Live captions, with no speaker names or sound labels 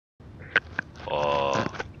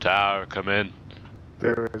Tower, come in.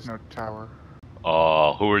 There is no tower.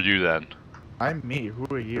 Oh, who are you then? I'm me. Who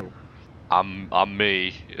are you? I'm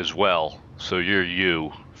me as well. So you're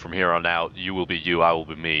you. From here on out, you will be you, I will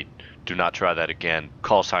be me. Do not try that again.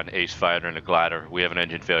 Call sign Ace Fighter in a glider. We have an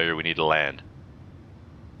engine failure, we need to land.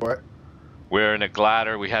 What? We're in a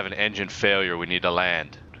glider, we have an engine failure, we need to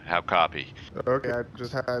land. How copy? Okay, I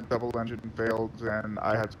just had double engine failed and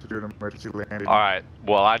I had to do an emergency landing. Alright,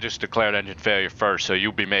 well I just declared engine failure first, so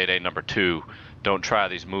you'll be made a number 2. Don't try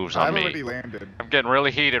these moves on I've me. already landed. I'm getting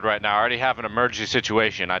really heated right now. I already have an emergency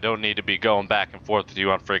situation. I don't need to be going back and forth with you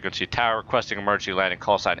on frequency. Tower requesting emergency landing,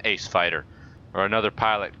 call sign Ace Fighter. Or another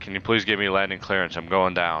pilot, can you please give me landing clearance? I'm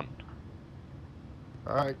going down.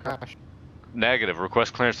 Alright, crash. Negative,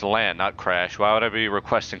 request clearance to land, not crash. Why would I be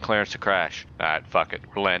requesting clearance to crash? Alright, fuck it.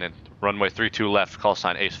 We're landing. Runway 32 left, call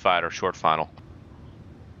sign Ace Fighter, short final.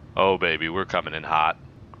 Oh baby, we're coming in hot.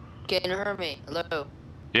 Can you hear me? Hello?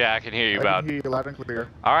 Yeah, I can hear you I about. can hear you loud and clear.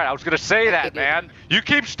 Alright, I was gonna say that, man. You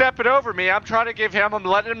keep stepping over me. I'm trying to give him, I'm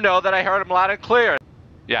letting him know that I heard him loud and clear.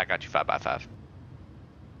 Yeah, I got you 5x5.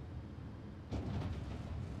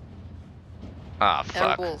 Ah,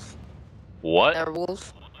 fuck. Airwolf. What?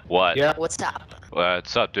 Airwolf. What? Yeah. What's up?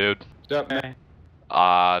 What's up, dude? What's up, man?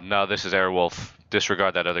 No, this is Airwolf.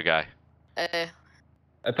 Disregard that other guy.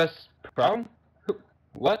 FS Problem?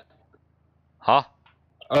 What? Huh?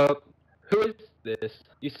 Who is this?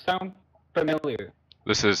 You sound familiar.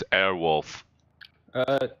 This is Airwolf.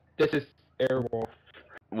 This is Airwolf.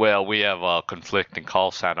 Well, we have a conflicting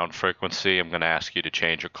call sign on frequency. I'm going to ask you to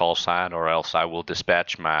change your call sign, or else I will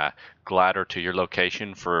dispatch my glider to your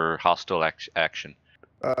location for hostile action.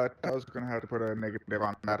 I was gonna have to put a negative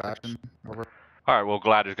on that action. Over. Alright, well,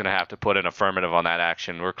 glider's going to have to put an affirmative on that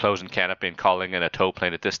action. We're closing canopy and calling in a tow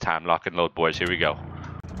plane at this time. Lock and load, boys. Here we go.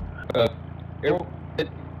 Airwolf,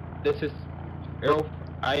 this is Airwolf.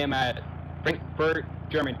 I am at Frankfurt,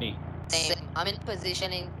 Germany. Same. I'm in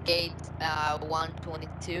position in gate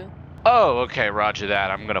 122. Oh, okay, roger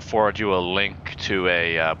that. I'm going to forward you a link to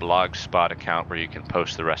a Blogspot account where you can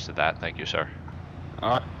post the rest of that. Thank you, sir.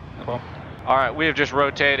 Alright, no problem. Alright, we have just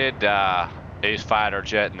rotated Ace Fighter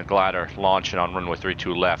jet and the glider launching on runway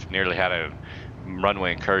 32 left. Nearly had a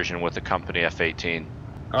runway incursion with the company F-18.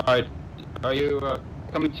 Alright, are you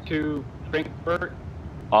coming to Frankfurt?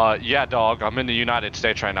 Yeah, dog. I'm in the United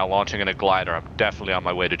States right now launching in a glider. I'm definitely on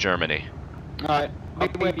my way to Germany. Alright, I'll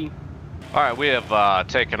be waiting. Alright, we have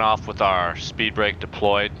taken off with our speed brake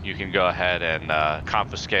deployed. You can go ahead and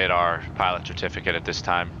confiscate our pilot certificate at this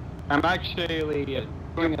time. I'm actually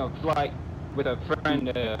doing a flight with a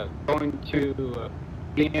friend going to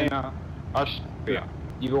Vienna, Austria.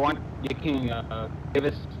 You want, you can give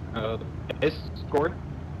us escort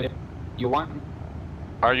if you want.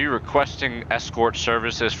 Are you requesting escort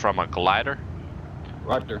services from a glider?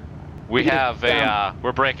 Roger. We have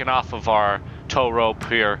we're breaking off of our tow rope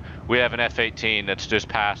here. We have an F-18 that's just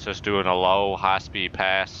passed us doing a low, high-speed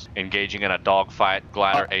pass, engaging in a dogfight,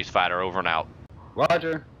 glider, Ace Fighter, over and out.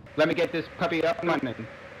 Roger. Let me get this puppy up and running.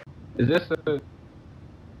 Is this a...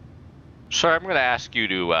 Sir, I'm going to ask you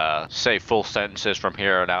to say full sentences from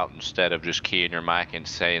here on out instead of just keying your mic and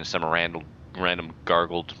saying some random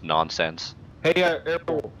gargled nonsense. Hey,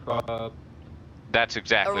 Airwolf, That's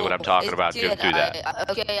exactly what I'm talking about. Do that.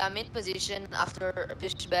 Okay, I'm in position after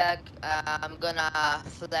pushback. I'm gonna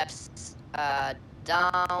flaps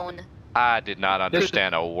down. I did not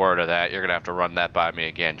understand a word of that. You're going to have to run that by me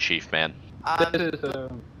again, Chief Man. this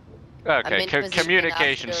is Okay,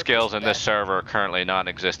 communication skills in this server are currently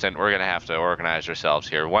non-existent. We're going to have to organize ourselves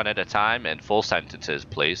here one at a time and full sentences,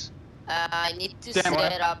 please. I need to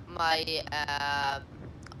set up my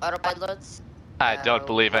autopilots. I don't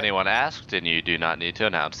believe anyone asked, and you do not need to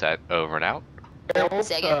announce that. Over and out.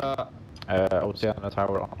 Oceana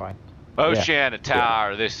Tower online. Oceana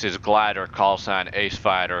Tower, this is Glider, call sign Ace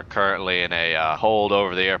Fighter, currently in a hold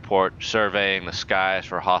over the airport, surveying the skies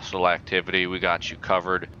for hostile activity. We got you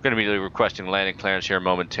covered. Going to be requesting landing clearance here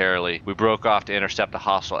momentarily. We broke off to intercept a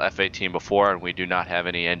hostile F-18 before, and we do not have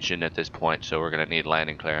any engine at this point, so we're going to need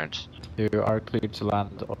landing clearance. You are cleared to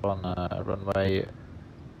land on runway...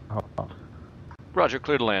 Hold on. Roger,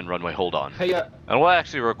 clear to land, runway, hold on. Hey, And we'll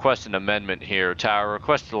actually request an amendment here. Tower,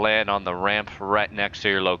 request to land on the ramp right next to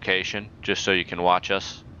your location, just so you can watch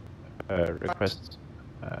us. Request...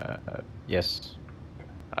 yes.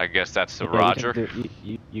 I guess that's the Okay, Roger.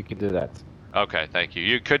 You can do that. Okay, thank you.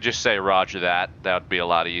 You could just say Roger that. That would be a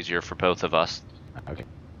lot easier for both of us. Okay,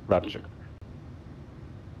 Roger.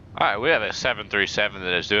 Alright, we have a 737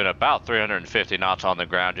 that is doing about 350 knots on the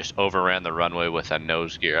ground, just overran the runway with a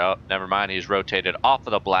nose gear. Oh, never mind, he's rotated off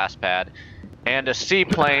of the blast pad And a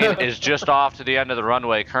seaplane is just off to the end of the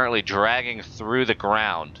runway, currently dragging through the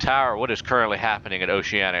ground. Tower, what is currently happening at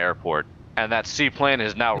Oceana Airport? And that seaplane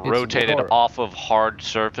is now rotated off of hard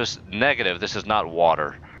surface. Negative, this is not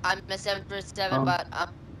water. I'm a 747, but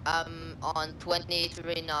I'm on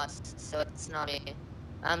 23 knots, so it's not me.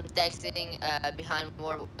 I'm texting behind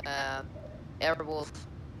more Airwolf.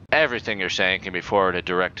 Everything you're saying can be forwarded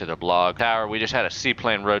direct to the blog. Tower, we just had a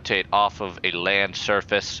seaplane rotate off of a land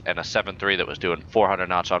surface and a 7-3 that was doing 400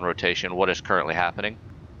 knots on rotation. What is currently happening?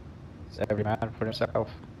 It's every man for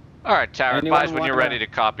himself. All right, Tower, Anyone advise when you're ready to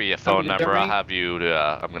copy a phone number. Germany? I'll have you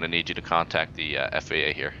to, I'm going to need you to contact the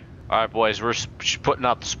FAA here. All right, boys, we're putting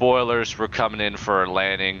up the spoilers. We're coming in for a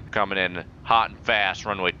landing, coming in hot and fast,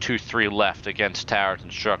 runway 23 left against Tower's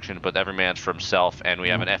instruction, but every man's for himself, and we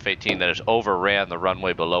have an F-18 that has overran the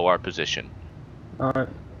runway below our position. Alright.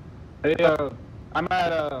 Hey, I'm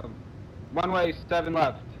at, runway 7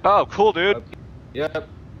 left. Oh, cool, dude. Yep.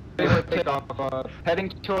 Takeoff, heading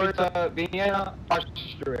towards, Vienna,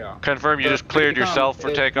 Austria. Confirm you just cleared yourself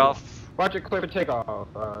for takeoff? Roger, clear for takeoff,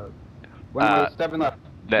 runway 7 left.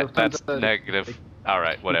 That's negative. All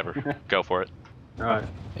right, whatever. Go for it. Alright.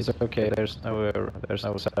 Is it okay? There's no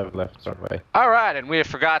 7 left runway. All right, and we have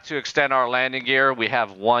forgot to extend our landing gear. We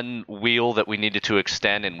have one wheel that we needed to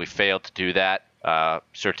extend, and we failed to do that.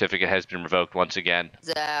 Certificate has been revoked once again.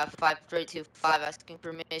 The 5325 asking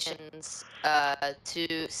permissions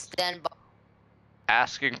to stand by.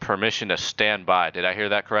 Asking permission to stand by. Did I hear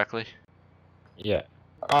that correctly? Yeah.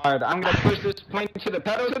 Alright, I'm gonna push this plane to the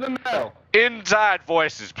pedal to the metal. Inside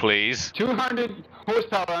voices, please. 200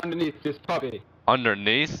 horsepower underneath this puppy.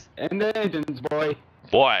 Underneath? And the engines, boy.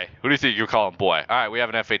 Boy. Who do you think you're calling boy? All right, we have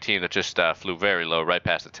an F-18 that just flew very low right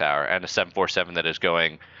past the tower, and a 747 that is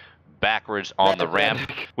going backwards on the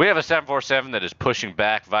ramp. We have a 747 that is pushing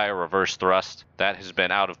back via reverse thrust. That has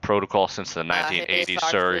been out of protocol since the 1980s,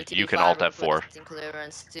 sir. You can Alt F4.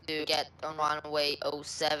 Clearance to get on runway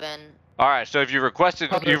 07. All right, so if you've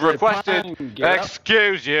requested,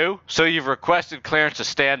 excuse you. So you've requested clearance to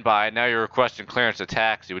stand by. Now you're requesting clearance to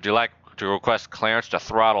taxi. Would you like to request clearance to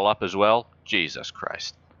throttle up as well? Jesus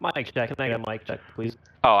Christ. Mic check. Can I get a mic check, please?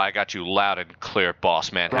 Oh, I got you loud and clear,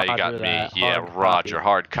 boss man. How you got me? Yeah, Roger.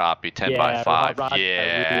 Hard copy. 10 by 5.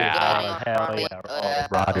 Yeah. Hell yeah.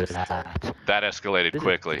 Roger that. That escalated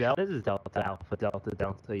quickly. This is Delta Alpha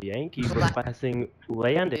Delta Yankee requesting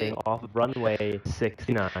landing off of runway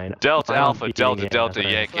 69. Delta Alpha Delta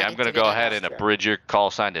Yankee. I'm going to go ahead and abridge your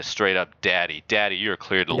call sign to straight up Daddy. Daddy, you're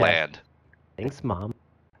cleared to land. Thanks, Mom.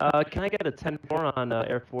 Can I get a 10-4 on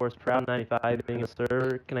Air Force Proud 95 being a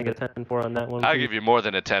sir? Can I get a 10-4 on that one? I'll give you more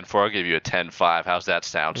than a 10-4. I'll give you a 10-5. How's that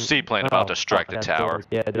sound? Seaplane about to strike the tower.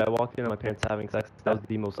 Yeah, dude, I walked in on my parents having sex. That was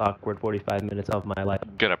the most awkward 45 minutes of my life.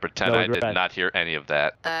 I'm gonna pretend I did not hear any of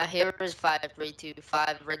that. Here is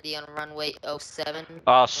 5325 ready on runway 07.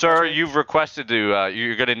 Sir, you've requested to,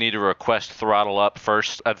 you're gonna need to request throttle up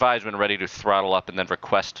first. Advise when ready to throttle up and then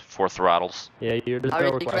request for throttles. Yeah, you're just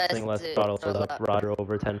requesting less throttle, so like Roger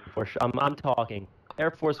over 10-4. I'm talking. Air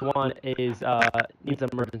Force One is needs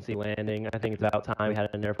emergency landing. I think it's about time we had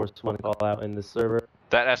an Air Force One call out in the server.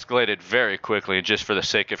 That escalated very quickly, and just for the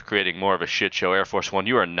sake of creating more of a shit show, Air Force One,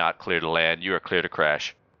 you are not clear to land. You are clear to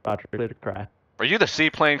crash. Roger, clear to crash. Are you the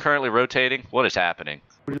seaplane currently rotating? What is happening?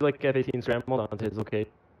 Would you like F-18 scrambled onto his okay?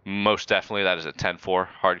 Most definitely, that is a 10-4,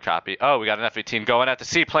 hard copy. Oh, we got an F-18 going at the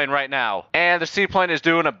seaplane right now. And the seaplane is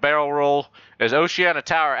doing a barrel roll. Is Oceana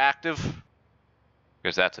Tower active?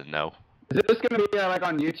 Because that's a no. Is this gonna be like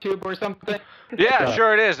on YouTube or something? Yeah,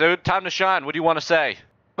 sure it is, dude. Time to shine. What do you want to say?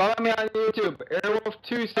 Follow me on YouTube.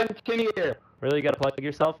 Airwolf217 here. Really, you gotta plug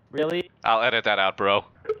yourself? Really? I'll edit that out, bro.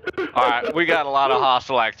 Alright, we got a lot of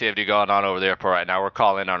hostile activity going on over the airport right now. We're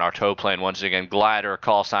calling on our tow plane once again. Glider,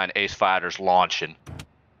 call sign, Ace Fighters launching.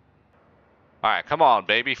 Alright, come on,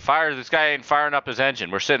 baby. Fire. This guy ain't firing up his engine.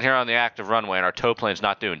 We're sitting here on the active runway and our tow plane's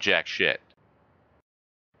not doing jack shit.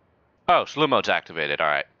 Oh, slew mode's activated.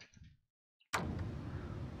 Alright.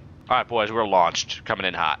 Alright, boys, we're launched. Coming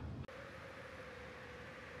in hot.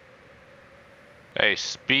 Hey,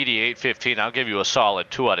 Speedy 815, I'll give you a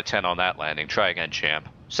solid 2 out of 10 on that landing. Try again, champ.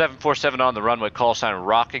 747 on the runway, call sign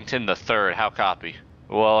Rockington III. How copy?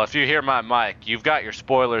 Well, if you hear my mic, you've got your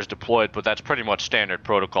spoilers deployed, but that's pretty much standard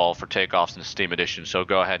protocol for takeoffs in Steam Edition, so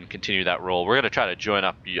go ahead and continue that roll. We're going to try to join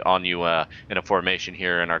up on you in a formation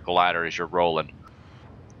here in our glider as you're rolling.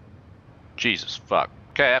 Jesus, fuck.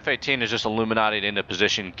 Okay, F-18 is just Illuminati'd into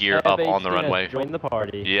position, gear up on the runway. Join the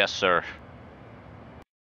party. Yes, sir.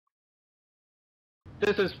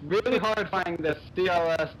 This is really hard finding the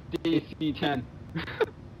CLS DC-10.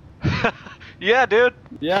 Yeah, dude.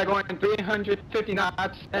 Yeah, going 350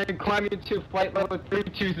 knots and climbing to flight level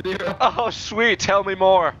 320. Oh, sweet. Tell me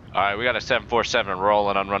more. All right, we got a 747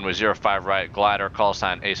 rolling on runway 05 right. Glider, call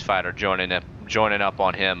sign Ace Fighter, joining up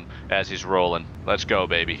on him as he's rolling. Let's go,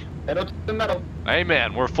 baby. Pedal to the metal.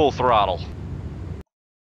 Amen. We're full throttle.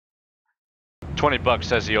 20 bucks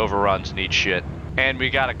says he overruns and eats shit. And we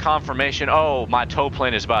got a confirmation. Oh, my tow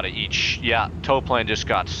plane is about to eat. Yeah, tow plane just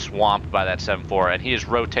got swamped by that 7-4, and he is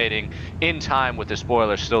rotating in time with the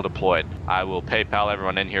spoilers still deployed. I will PayPal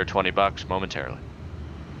everyone in here 20 bucks momentarily.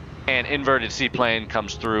 And inverted seaplane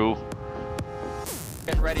comes through.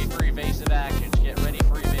 Get ready for evasive actions. Get ready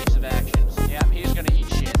for evasive actions. Yep, he's gonna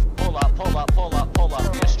eat shit. Pull up, pull up, pull up.